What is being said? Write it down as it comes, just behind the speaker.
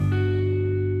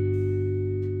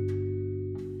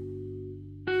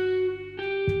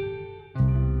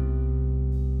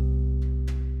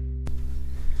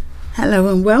Hello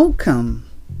and welcome.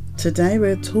 Today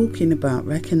we're talking about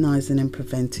recognizing and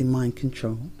preventing mind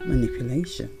control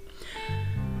manipulation.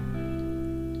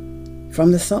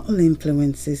 From the subtle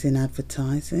influences in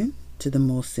advertising to the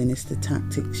more sinister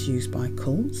tactics used by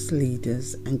cults,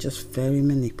 leaders, and just very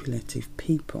manipulative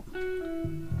people.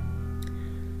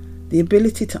 The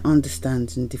ability to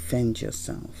understand and defend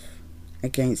yourself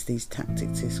against these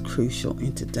tactics is crucial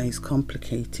in today's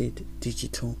complicated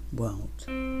digital world.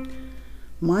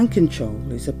 Mind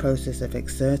control is a process of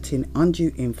exerting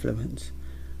undue influence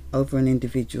over an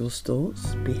individual's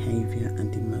thoughts, behaviour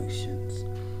and emotions.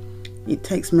 It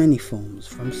takes many forms,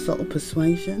 from subtle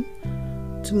persuasion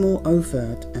to more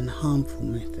overt and harmful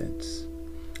methods,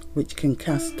 which can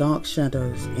cast dark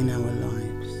shadows in our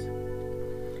lives.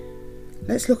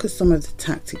 Let's look at some of the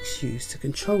tactics used to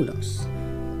control us.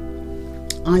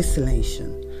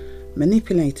 Isolation.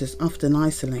 Manipulators often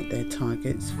isolate their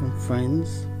targets from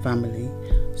friends, family,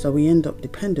 so we end up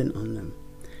dependent on them.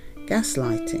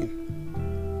 Gaslighting.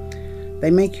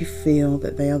 They make you feel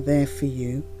that they are there for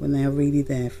you when they are really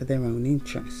there for their own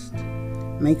interest,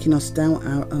 making us doubt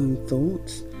our own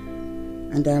thoughts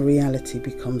and our reality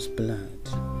becomes blurred.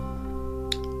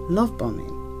 Love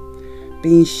bombing.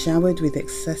 Being showered with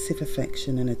excessive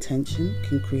affection and attention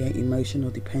can create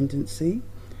emotional dependency.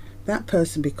 That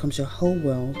person becomes your whole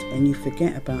world and you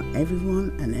forget about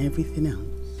everyone and everything else.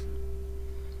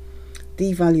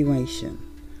 Devaluation.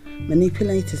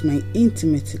 Manipulators may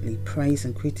intermittently praise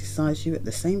and criticize you at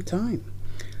the same time.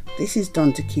 This is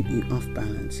done to keep you off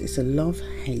balance. It's a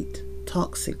love-hate,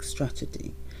 toxic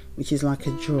strategy, which is like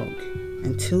a drug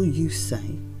until you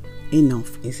say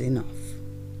enough is enough.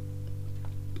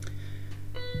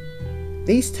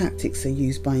 These tactics are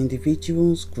used by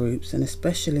individuals, groups, and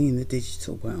especially in the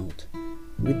digital world,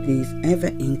 with these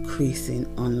ever-increasing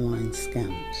online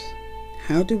scams.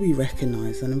 How do we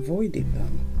recognize and avoid it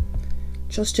though?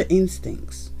 Trust your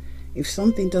instincts. If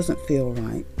something doesn't feel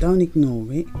right, don't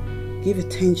ignore it. Give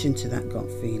attention to that gut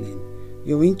feeling.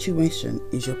 Your intuition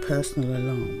is your personal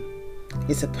alarm.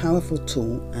 It's a powerful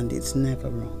tool and it's never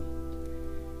wrong.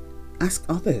 Ask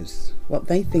others what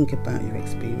they think about your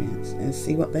experience and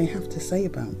see what they have to say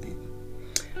about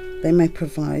it. They may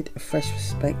provide a fresh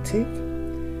perspective.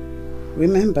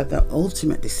 Remember, the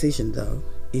ultimate decision, though,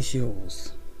 is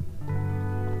yours.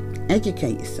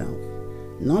 Educate yourself.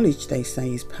 Knowledge, they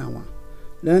say, is power.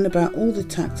 Learn about all the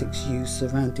tactics used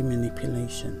surrounding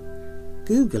manipulation.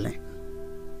 Google it.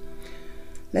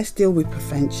 Let's deal with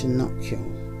prevention, not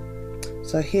cure.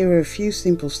 So here are a few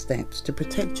simple steps to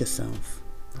protect yourself.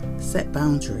 Set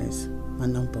boundaries, my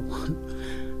number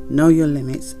one. Know your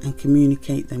limits and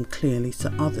communicate them clearly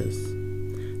to others.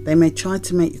 They may try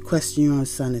to make you question your own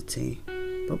sanity,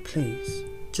 but please,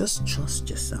 just trust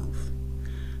yourself.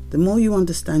 The more you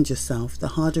understand yourself, the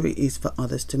harder it is for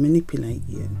others to manipulate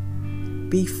you.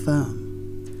 Be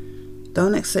firm.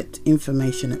 Don't accept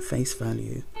information at face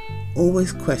value.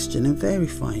 Always question and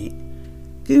verify it.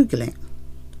 Google it.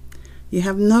 You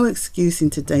have no excuse in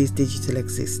today's digital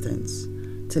existence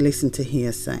to listen to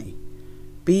hearsay.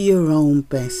 Be your own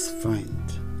best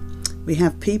friend. We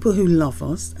have people who love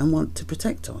us and want to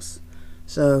protect us,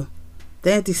 so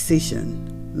their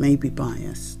decision may be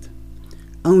biased.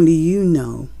 Only you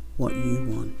know what you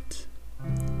want.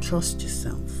 Trust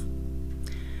yourself.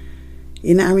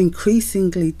 In our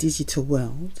increasingly digital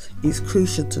world, it's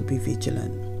crucial to be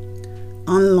vigilant.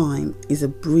 Online is a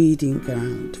breeding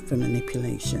ground for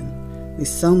manipulation, with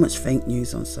so much fake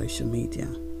news on social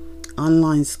media.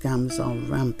 Online scams are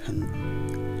rampant.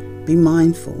 Be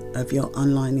mindful of your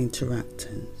online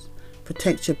interactions.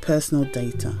 Protect your personal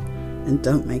data and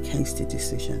don't make hasty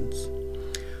decisions.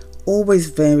 Always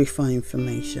verify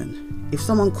information. If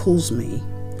someone calls me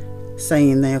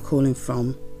saying they are calling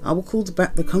from, I will call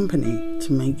back the company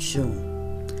to make sure.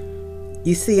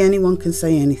 You see, anyone can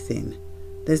say anything.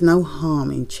 There's no harm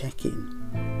in checking.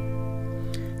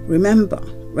 Remember,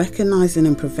 recognizing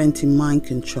and preventing mind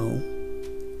control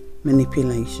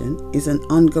manipulation is an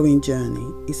ongoing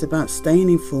journey. It's about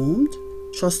staying informed,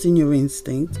 trusting your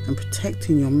instinct, and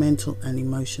protecting your mental and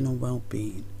emotional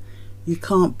well-being. You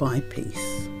can't buy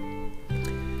peace.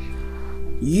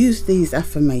 Use these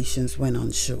affirmations when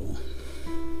unsure.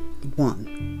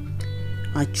 1.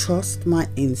 I trust my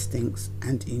instincts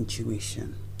and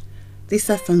intuition. This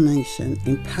affirmation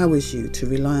empowers you to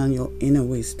rely on your inner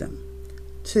wisdom.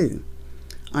 2.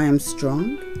 I am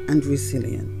strong and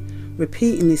resilient.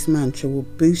 Repeating this mantra will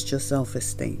boost your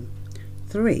self-esteem.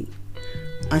 3.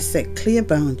 I set clear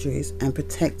boundaries and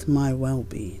protect my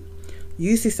well-being.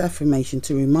 Use this affirmation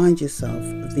to remind yourself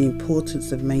of the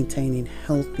importance of maintaining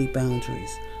healthy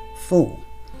boundaries. 4.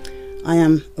 I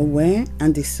am aware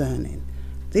and discerning.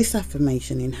 This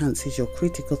affirmation enhances your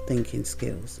critical thinking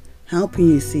skills, helping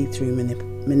you see through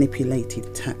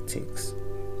manipulative tactics.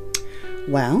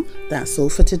 Well, that's all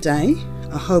for today.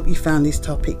 I hope you found this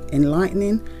topic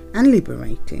enlightening and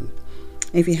liberating.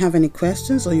 If you have any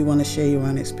questions or you want to share your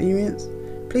own experience,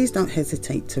 please don't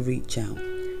hesitate to reach out.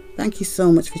 Thank you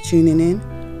so much for tuning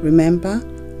in. Remember,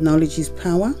 knowledge is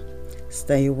power.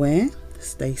 Stay aware,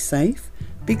 stay safe,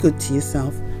 be good to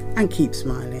yourself, and keep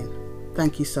smiling.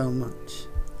 Thank you so much.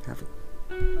 Have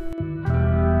a